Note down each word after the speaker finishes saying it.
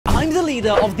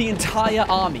leader of the entire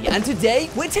army, and today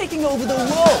we're taking over the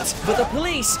world. But the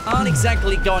police aren't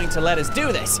exactly going to let us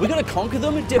do this. We're gonna conquer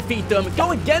them, defeat them,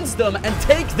 go against them, and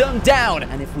take them down.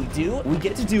 And if we do, we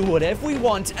get to do whatever we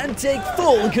want and take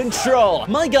full control.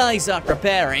 My guys are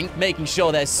preparing, making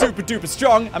sure they're super duper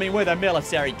strong. I mean, we're the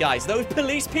military guys. Those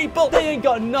police people, they ain't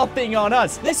got nothing on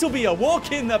us. This will be a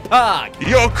walk in the park.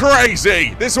 You're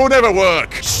crazy! This will never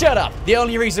work! Shut up. The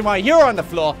only reason why you're on the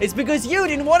floor is because you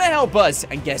didn't want to help us.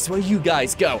 And guess where you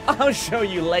guys go? I'll show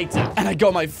you later. And I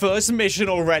got my first mission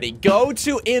already. Go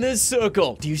to Inner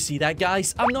Circle. Do you see that,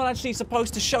 guys? I'm not actually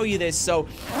supposed to show you this, so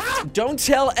don't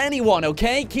tell anyone,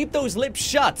 okay? Keep those lips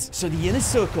shut. So the Inner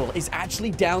Circle is actually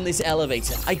down this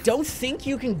elevator. I don't think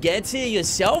you can get here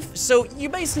yourself, so you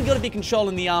basically got to be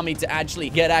controlling the army to actually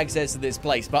get access to this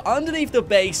place. But underneath the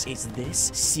base is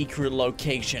this secret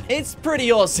location. It's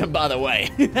pretty awesome, by the way.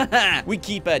 We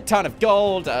keep a ton of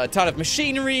gold, a ton of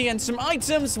machinery, and some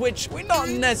items which we're not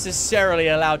necessarily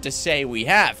allowed to say we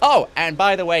have. Oh, and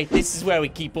by the way, this is where we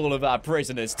keep all of our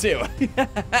prisoners too.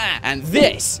 And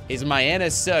this is my Inner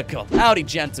Circle. Howdy,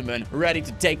 gentlemen. Ready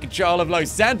to take control of Los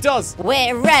Santos?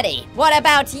 We're ready. What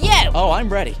about you? Oh, I'm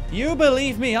ready. You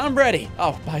believe me, I'm ready.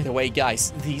 Oh, by the way,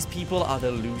 guys, these people are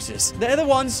the losers. They're the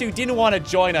ones who didn't want to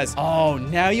join us. Oh,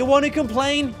 now you want to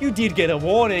complain? You did get a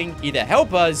warning. Either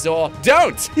help us or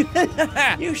don't.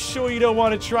 You sure you don't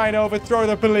want to try and overthrow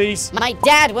the police? My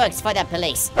dad works for the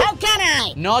police. How can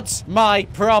I? Not my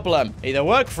problem. Either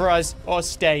work for us or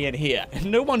stay in here.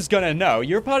 No one's gonna know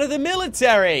you're part of the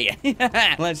military.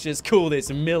 Let's just call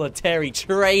this military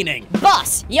training.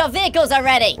 Boss, your vehicles are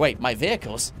ready. Wait, my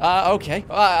vehicles? Okay.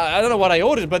 I don't know what I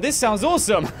ordered, but this sounds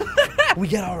awesome. We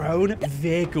get our own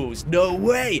vehicles. No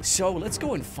way. So let's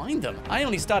go and find them. I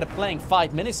only started playing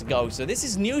 5 minutes ago, so this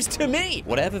is news to me.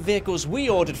 Whatever vehicles we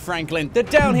ordered, Franklin, they're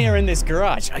down here in this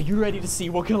garage. Are you ready to see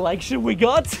what collection we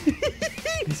got?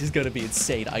 This is gonna be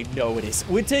insane. I know it is.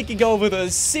 We're taking over the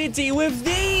city with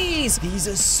these. These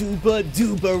are super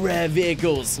duper rare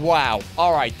vehicles. Wow.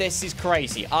 All right, this is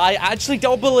crazy. I actually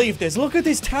don't believe this. Look at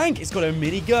this tank. It's got a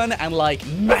minigun and like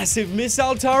massive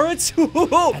missile turrets.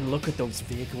 And look at those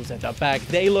vehicles at the back.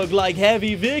 They look like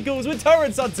heavy vehicles with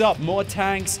turrets on top. More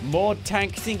tanks, more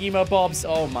tank thingy-mabobs.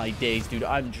 Oh my days, dude.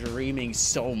 I'm dreaming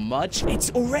so much. It's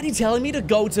already telling me to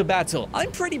go to battle.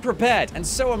 I'm pretty prepared, and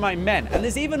so are my men. And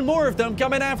there's even more of them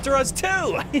coming after us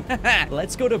too.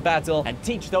 Let's go to battle and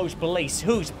teach those police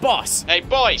who's boss. Hey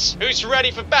boys, who's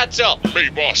ready for battle? Me,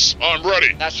 boss. I'm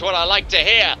ready. That's what I like to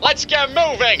hear. Let's get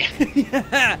moving.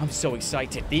 I'm so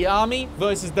excited. The army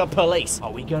versus the police.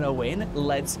 Are we gonna win?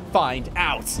 Let's find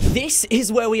out. This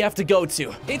is where we have to go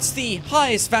to. It's the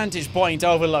highest vantage point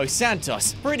over Los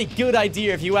Santos. Pretty good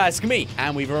idea if you ask me.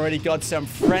 And we've already got some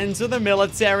friends of the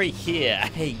military here.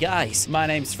 Hey guys, my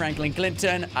name's Franklin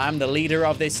Clinton. I'm the leader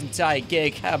of this entire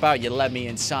gig. How about you let me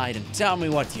inside and tell me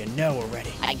what you know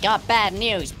already? I got bad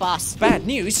news, boss. Bad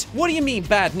news? What do you mean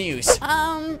bad news?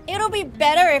 It'll be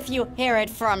better if you hear it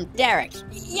from Derek.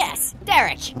 Yes,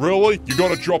 Derek. Really? You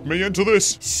gonna drop me into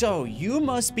this? So, you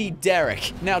must be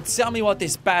Derek. Now tell me what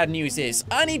this bad news is.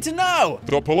 I need to know!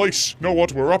 The police know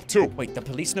what we're up to. Wait, the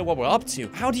police know what we're up to?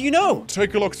 How do you know?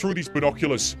 Take a look through these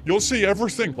binoculars. You'll see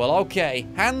everything. Well, okay.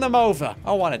 Hand them over.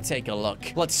 I want to take a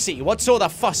look. Let's see. What's all the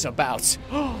fuss about?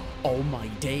 Oh my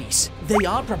days. They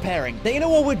are preparing. They know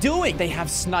what we're doing. They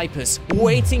have snipers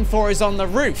waiting for us on the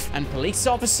roof. And police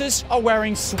officers are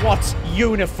wearing SWAT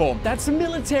uniform. That's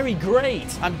military grade.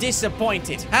 I'm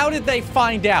disappointed. How did they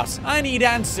find out? I need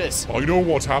answers. I know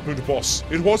what happened, boss.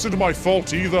 It wasn't my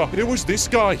fault either. It was this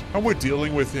guy, and we're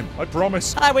dealing with him. I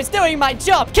promise. I was doing my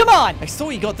job. Come on. I saw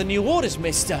you got the new orders,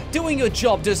 mister. Doing your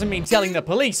job doesn't mean telling the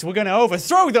police we're gonna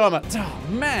overthrow them. Oh,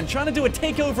 man. Trying to do a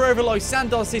takeover over Los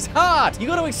Santos is hard. You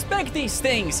gotta expect these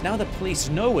things. Now the police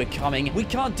know we're coming. We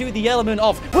can't do the element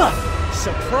of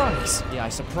surprise. Yeah, I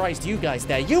surprised you guys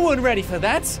there. You weren't ready for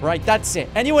that. Right, that's it.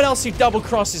 Anyone else who double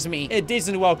crosses me, it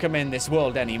isn't welcome in this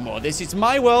world anymore. This is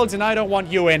my world and I don't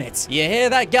want you in it. You hear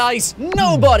that, guys?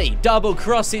 Nobody double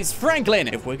crosses Franklin.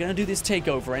 If we're gonna do this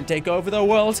takeover and take over the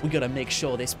world, we gotta make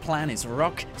sure this plan is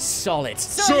rock solid.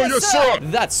 Sir, yes, sir.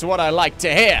 That's what I like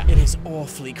to hear. It is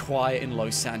awfully quiet in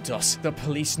Los Santos. The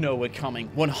police know we're coming.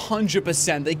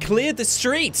 100%. They cleared the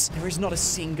streets. There is not a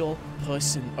single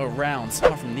person around,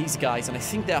 apart from these guys, and I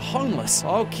think they're homeless.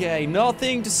 Okay,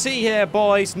 nothing to see here,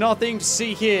 boys. Nothing to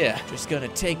see here. Just gonna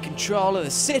take control of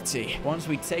the city. Once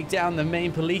we take down the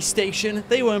main police station,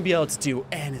 they won't be able to do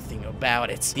anything about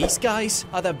it. These guys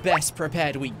are the best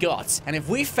prepared we got, and if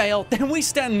we fail, then we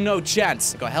stand no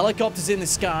chance. I got helicopters in the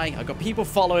sky. I got people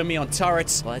following me on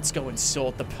turrets. Let's go and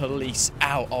sort the police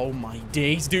out. Oh my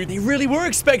days, dude. They really were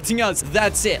expecting us.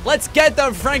 That's it. Let's get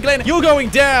them, Franklin. You're going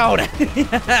down.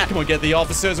 Come on, get the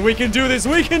officers. We can do this.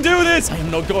 We can do this. I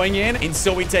am not going in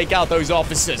until we take out those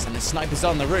officers. And the snipers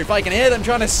on the roof. I can hear them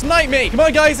trying to snipe me. Come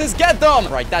on, guys. Let's get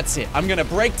them. Right, that's it. I'm going to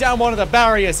break down one of the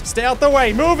barriers. Stay out the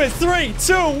way. Move it. 3,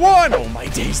 2, 1. Oh my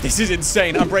days. This is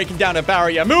insane. I'm breaking down a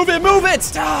barrier. Move it. Move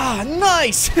it. Ah,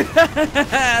 nice.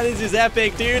 This is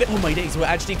epic, dude. Oh my days. We're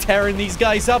actually tearing these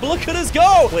guys up. Look at us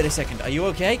go. Wait a second. Are you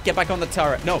okay? Get back on the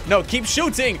turret. No, no. Keep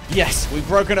shooting. Yes, we've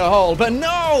broken a hole. But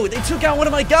no, they took out one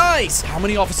of my guys. How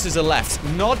many officers are left?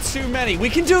 Not too many. We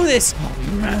can do this.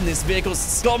 Oh man, this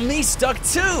vehicle's got me stuck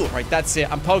too. Right, that's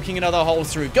it. I'm poking another hole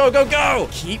through. Go, go, go.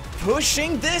 Keep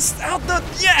pushing this out the...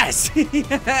 Yes.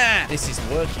 This is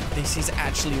working. This is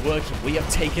actually working. We have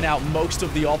taken out most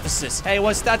of the officers. Hey,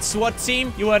 what's that SWAT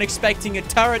team? You weren't expecting a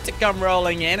turret to come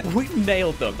rolling in. We've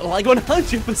nailed them. Like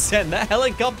 100%. That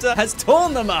helicopter has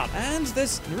torn them up. And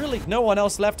there's really no one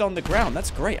else left on the ground.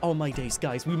 That's great. Oh my days,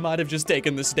 guys. We might have just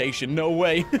taken the station. No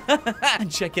way.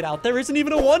 And check it out. There isn't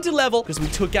even a wanted level because we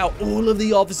took out all of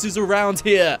the officers around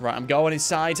here. Right, I'm going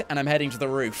inside and I'm heading to the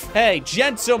roof. Hey,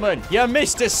 gentlemen, you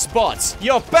missed a spot.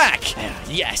 You're back.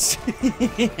 Yes.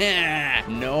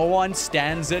 No one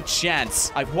stands a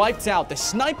chance. I've wiped out the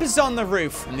snipers on the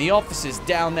roof and the officers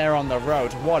down there on the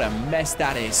road. What a mess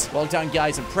that is. Well done,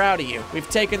 guys. I'm proud of you. We've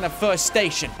taken the first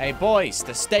station. Hey, boys,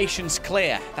 the station's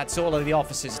clear. That's all of the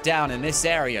officers down in this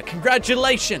area.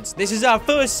 Congratulations. This is our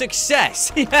first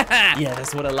success. Yeah,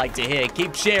 that's what I like to hear.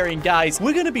 Keep cheering, guys.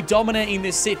 We're going to be dominating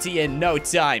this city in no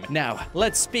time. Now,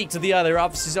 let's speak to the other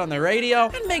officers on the radio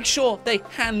and make sure they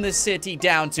hand the city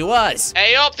down to us.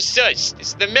 Hey, officers,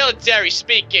 it's the military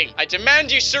speaking. I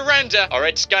demand you surrender or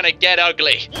it's gonna get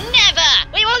ugly.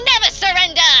 Never! We will never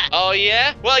surrender! Oh,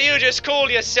 yeah? Well, you just call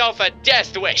yourself a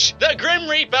death wish. The Grim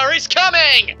Reaper is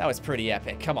coming! That was pretty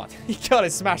epic. Come on. You gotta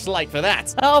smash like for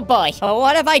that. Oh boy,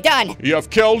 what have I done? You've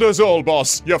killed us all,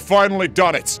 boss. You've finally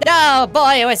done it. Oh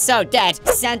boy, we're so dead.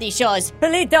 Sandy Shores,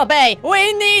 Polito Bay,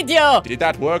 we need you! Did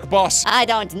that work, boss? I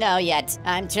don't know yet.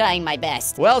 I'm trying my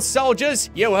best. Well, soldiers,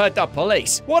 you heard the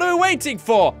police. What are we waiting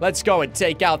for? Let's go and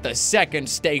take out the second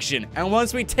station. And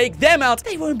once we take them out,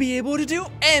 they won't be able to do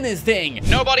anything.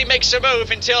 Nobody makes a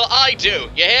move until I do.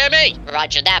 You hear me?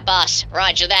 Roger that, boss.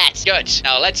 Roger that. Good.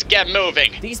 Now let's get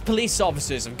moving. These police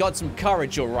officers have got some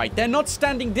courage, all right. They're not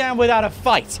standing down without a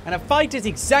fight. And a fight is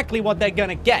exactly what they're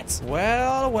gonna get.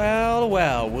 Well, well,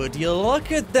 well, would you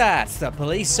look at that? The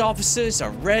police officers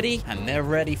are ready, and they're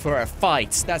ready for a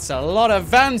fight. That's a lot of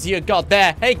vans you got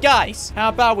there. Hey, guys, how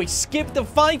about we skip the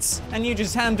fights, and you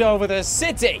just hand over the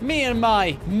city? Me and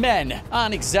my men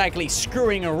aren't exactly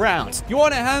screwing around. You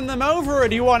want to hand them over, or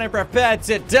do you want to prepare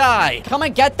to die? Come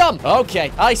and get them.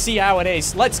 Okay, I see how it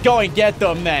is. Let's go and get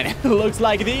them then. Looks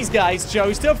like these guys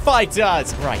chose to fight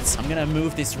us. Right, I'm gonna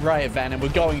move this riot van, and we're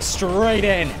going straight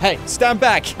in. Hey, stand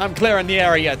back. I'm clearing the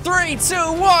area. 3, 2,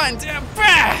 1.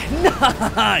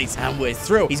 Nice. And we're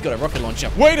through. He's got a rocket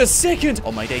launcher. Wait a second.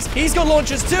 Oh my days. He's got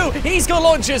launchers too. He's got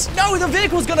launchers. No, the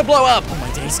vehicle's gonna blow up. Oh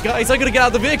my days, guys. I gotta get out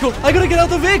of the vehicle. I gotta get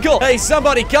out of the vehicle. Hey,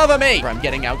 somebody cover me. I'm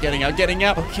getting out, getting out, getting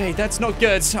out. Okay, that's not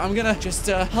good. I'm gonna just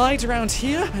hide around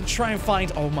here and try and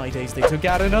find... Oh my days, they took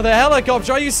out another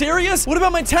helicopter. Are you serious? What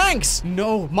about my tanks?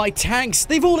 No, my tanks.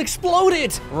 They've all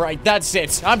exploded. Right, that's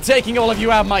it. I'm taking all of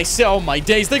you out myself. Oh my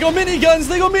days, they got miniguns.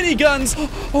 They got miniguns.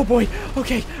 Oh boy.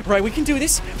 Okay, right, we can do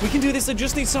this. We can do this. I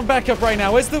just need some backup right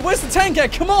now. Where's the tank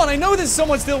at? Come on, I know there's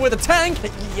someone still with a tank.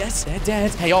 Yes, they're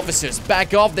dead. Hey, officers,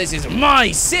 back off. This is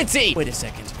my city. Wait a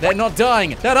second. They're not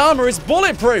dying. That armor is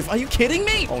bulletproof. Are you kidding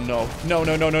me? Oh no. No,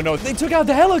 no, no, no, no. They took out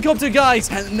the helicopter, guys.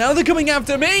 And now they're coming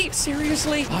after me?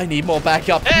 Seriously? I need more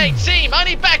backup. Hey, team, I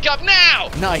need backup now!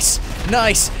 Nice,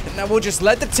 nice. Now we'll just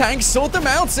let the tanks sort them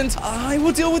out, and I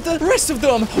will deal with the rest of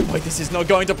them. Oh, wait, this is not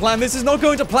going to plan. This is not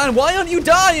going to plan. Why aren't you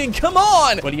dying? Come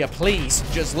on. Will you please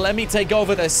just let me take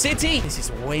over the city? This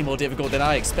is way more difficult than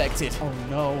I expected. Oh,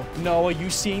 no. No, are you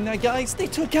seeing that, guys? They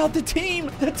took out the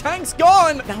team. The tank's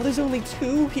gone. Now there's only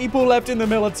 2 people left in the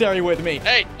military with me.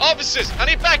 Hey, officers, I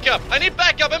need backup. I need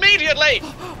backup immediately.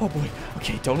 Oh, boy.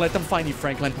 Okay, don't let them find you,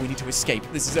 Franklin. We need to escape.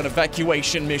 This is an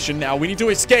evacuation mission now. We need to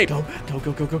escape. Go, go,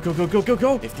 go, go, go, go, go, go, go,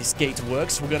 go. If this gate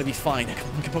works, we're gonna be fine.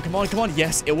 Come on, come on, come on, come on.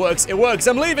 Yes, it works. It works.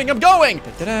 I'm leaving. I'm going.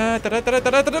 Oh,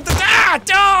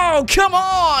 come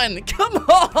on. Come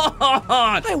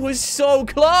on. I was so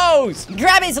close.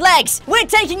 Grab his legs. We're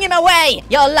taking him away.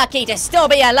 You're lucky to still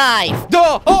be alive.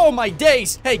 Oh, my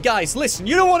days. Hey, guys, listen.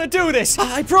 You don't want to do this.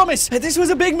 I promise. This was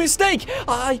a big mistake.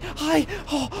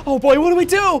 Oh, boy, what do we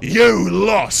do? You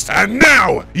lost, and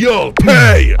now you'll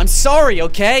pay! I'm sorry,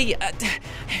 okay?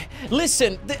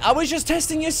 Listen, I was just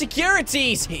testing your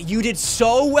securities. You did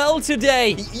so well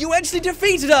today. You actually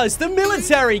defeated us, the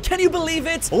military. Can you believe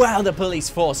it? Wow, the police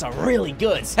force are really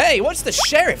good. Hey, what's the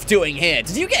sheriff doing here?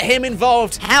 Did you get him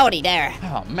involved? Howdy there.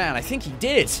 Oh, man, I think he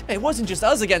did. It wasn't just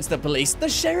us against the police. The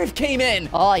sheriff came in.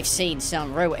 I've seen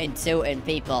some rootin' tootin'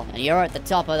 people, and you're at the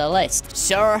top of the list.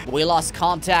 Sir, we lost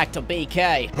contact to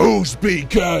BK. Who's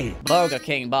BK? Burger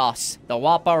King, boss. The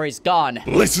Whopper is gone.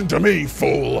 Listen to me,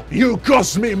 fool. You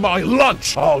cost me my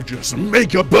lunch. I'll just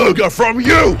make a burger from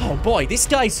you. Oh boy, this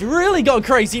guy's really gone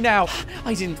crazy now.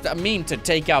 I didn't mean to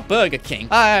take out Burger King.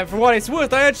 For what it's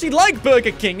worth, I actually like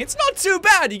Burger King. It's not too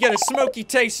bad. You get a smoky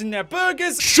taste in their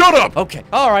burgers. Shut up. Okay,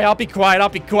 all right, I'll be quiet. I'll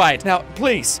be quiet. Now,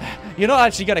 please, you're not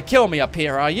actually gonna kill me up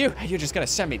here, are you? You're just gonna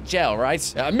send me to jail,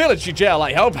 right? Military jail,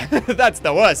 I hope. That's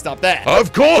the worst up there.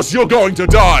 Of course you're going to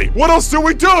die. What else do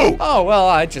we do? Oh, well,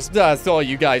 I just thought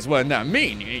you guys weren't that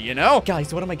mean, you know?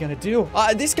 Guys, what am I gonna do?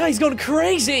 This guy's going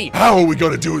crazy. How are we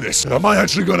gonna do this? Am I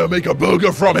actually gonna make a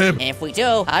burger from him? If we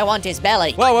do, I want his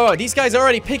belly. Whoa, these guys are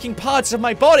already picking parts of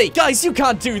my body. Guys, you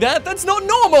can't do that. That's not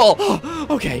normal.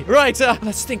 Okay, right,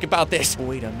 let's think about this.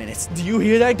 Wait a minute. Do you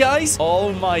hear that, guys?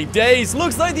 Oh, my days.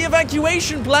 Looks like the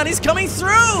evacuation plan is coming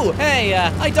through. Hey,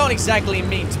 I don't exactly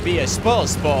mean to be a spoil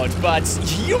sport, but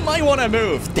you might want to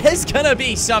move. There's gonna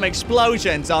be some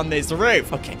explosions on this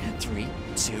roof. Okay, 3,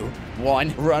 2,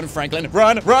 1. Run, Franklin.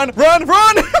 Run, run, run,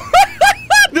 run.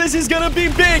 This is gonna be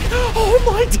big. Oh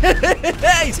my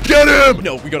days. Get him.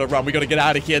 No, we gotta run. We gotta get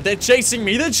out of here. They're chasing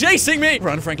me. They're chasing me.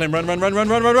 Run, Franklin. Run, run, run, run,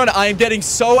 run, run, run. I am getting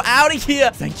so out of here.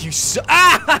 Thank you so...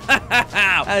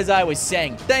 As I was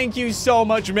saying, thank you so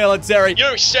much, military.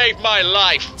 You saved my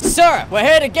life. Sir, we're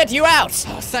here to get you out.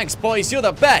 Oh, thanks, boys. You're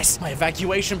the best. My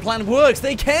evacuation plan works.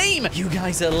 They came. You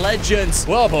guys are legends.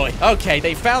 Well, boy. Okay,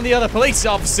 they found the other police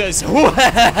officers. Well,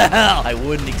 I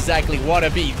wouldn't exactly want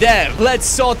to be them. Let's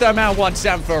sort them out once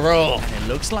and for all. And it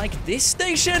looks like this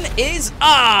station is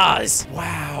ours.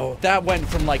 Wow. That went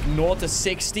from like 0 to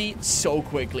 60 so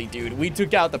quickly, dude. We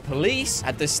took out the police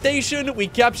at the station. We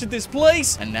captured this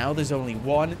place. And now there's only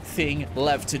one thing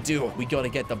left to do. We gotta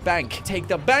get the bank. Take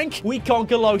the bank. We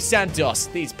conquer Los Santos.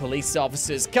 These police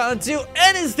officers can't do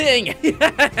anything.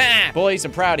 Boys,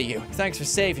 I'm proud of you. Thanks for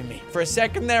saving me. For a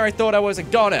second there, I thought I was a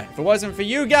goner. If it wasn't for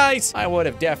you guys, I would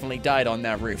have definitely died on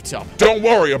that rooftop. Don't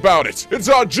worry about it. It's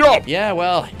our job. Yeah,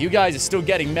 well, you guys are still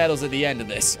getting medals at the end of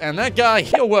this. And that guy,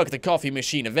 he'll work the coffee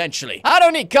machine eventually. I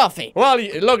don't need coffee. Well,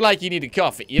 it looked like you needed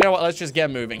coffee. You know what? Let's just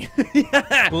get moving.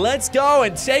 Let's go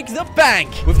and take the bank.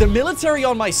 With the military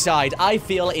on my side, I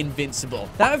feel invincible.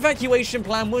 That evacuation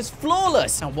plan was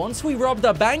flawless. And once we rob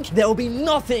the bank, there will be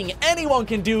nothing anyone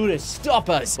can do to stop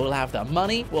us. We'll have the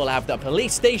money, we'll have the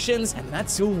police stations, and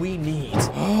that's all we need.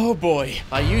 Oh boy.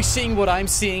 Are you seeing what I'm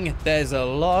seeing? There's a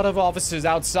lot of officers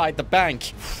outside the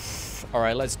bank. All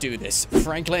right, let's do this.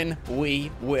 Franklin,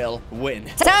 we will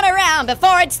win. Turn around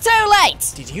before it's too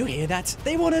late. Did you hear that?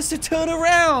 They want us to turn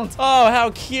around. Oh,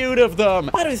 how cute of them.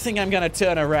 I don't think I'm gonna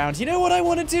turn around. You know what I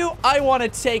want to do? I want to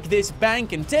take this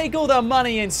bank and take all the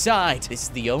money inside. This is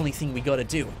the only thing we gotta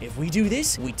do. If we do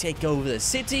this, we take over the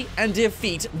city and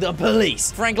defeat the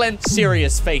police. Franklin,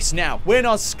 serious face now. We're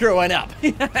not screwing up.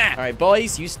 All right,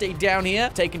 boys, you stay down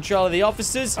here. Take control of the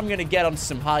officers. I'm gonna get on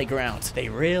some high ground. They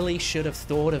really should have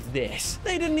thought of this.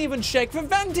 They didn't even check for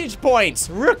vantage points.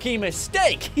 Rookie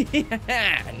mistake.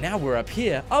 And now we're up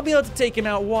here. I'll be able to take him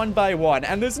out one by one,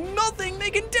 and there's nothing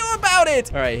they can do about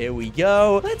it. All right, here we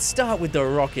go. Let's start with the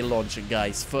rocket launcher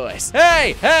guys first.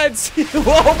 Hey, heads.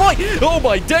 Oh, boy. Oh,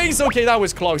 my days. Okay, that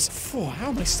was close. Phew, how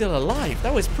am I still alive?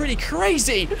 That was pretty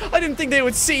crazy. I didn't think they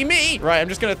would see me. Right, I'm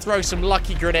just going to throw some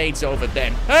lucky grenades over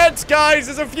them. Heads, guys.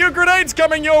 There's a few grenades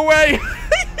coming your way.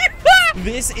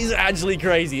 This is actually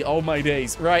crazy. Oh, my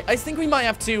days. Right, I think we might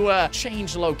have to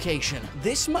change location.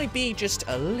 This might be just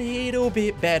a little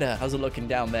bit better. How's it looking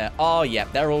down there? Oh, yeah,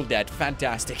 they're all dead.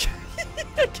 Fantastic.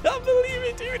 I can't believe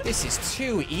it, dude. This is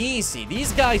too easy.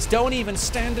 These guys don't even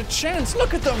stand a chance.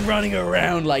 Look at them running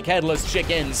around like headless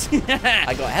chickens.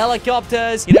 I got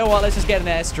helicopters. You know what? Let's just get an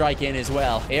airstrike in as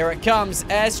well. Here it comes.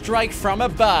 Airstrike from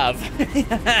above.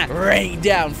 Rain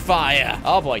down fire.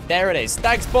 Oh, boy. There it is.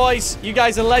 Thanks, boys. You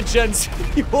guys are legends.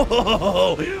 Whoa.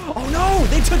 Oh, no.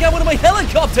 They took out one of my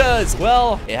helicopters.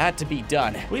 Well, it had to be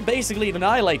done. We basically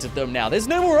annihilated them now. There's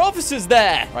no more officers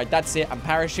there. All right, that's it. I'm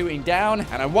parachuting down,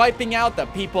 and I'm wiping out the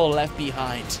people left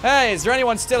behind. Hey, is there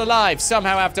anyone still alive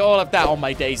somehow after all of that? Oh,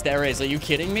 my days, there is. Are you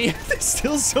kidding me? There's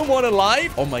still someone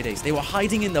alive? Oh, my days. They were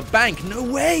hiding in the bank. No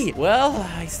way. Well,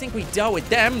 I think we dealt with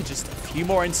them. Just a few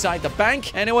more inside the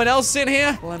bank. Anyone else in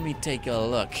here? Let me take a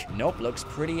look. Nope, looks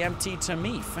pretty empty to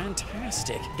me.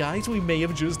 Fantastic. Guys, we may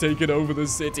have just taken over the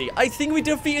city. I think we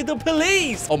defeated the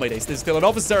police. Oh, my days. There's still an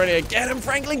officer in here. Get him,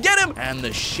 Franklin. Get him. And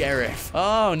the sheriff.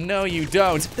 Oh, no, you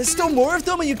don't. There's still more of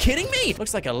them. Are you kidding me?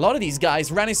 Looks like a lot of these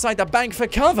guys ran inside the bank for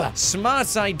cover.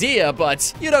 Smart idea,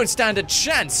 but you don't stand a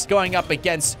chance going up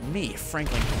against me,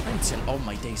 Franklin Clinton. Oh,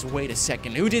 my days. Wait a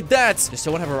second. Who did that? Does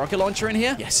someone have a rocket launcher in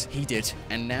here? Yes, he did.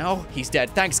 And now he's dead.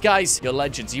 Thanks, guys. You're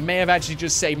legends. You may have actually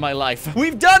just saved my life.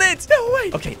 We've done it. No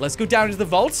way. Okay, let's go down to the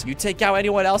vault. You take out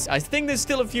anyone else. I think there's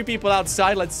still a few people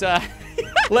outside. Let's,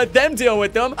 let them deal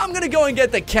with them. I'm gonna go and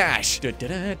get the cash.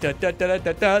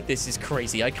 This is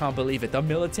crazy. I can't believe it. The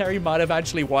military might have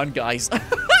actually won, guys.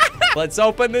 Let's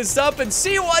open this up and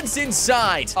see what's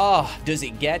inside. Oh, does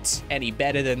it get any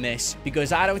better than this?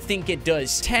 Because I don't think it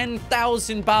does.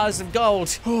 10,000 bars of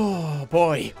gold. Oh,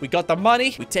 boy. We got the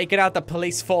money. We've taken out the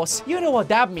police force. You know what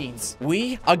that means.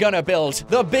 We are gonna build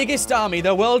the biggest army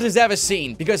the world has ever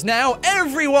seen. Because now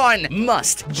everyone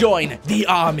must join the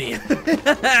army.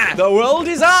 The world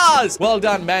is ours. Well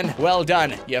done, men. Well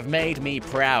done. You've made me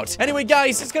proud. Anyway,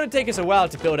 guys, it's gonna take us a while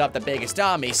to build up the biggest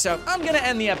army. So I'm gonna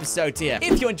end the episode here.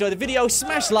 If you enjoyed the video,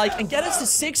 smash like and get us to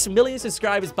 6 million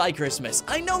subscribers by Christmas.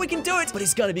 I know we can do it, but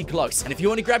it's gonna be close. And if you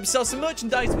want to grab yourself some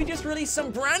merchandise, we just released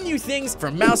some brand new things,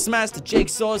 from mouse masks to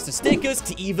jigsaws to stickers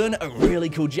to even a really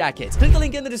cool jacket. Click the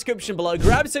link in the description below,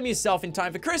 grab some yourself in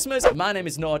time for Christmas. My name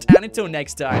is Nought, and until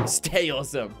next time, stay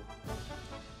awesome.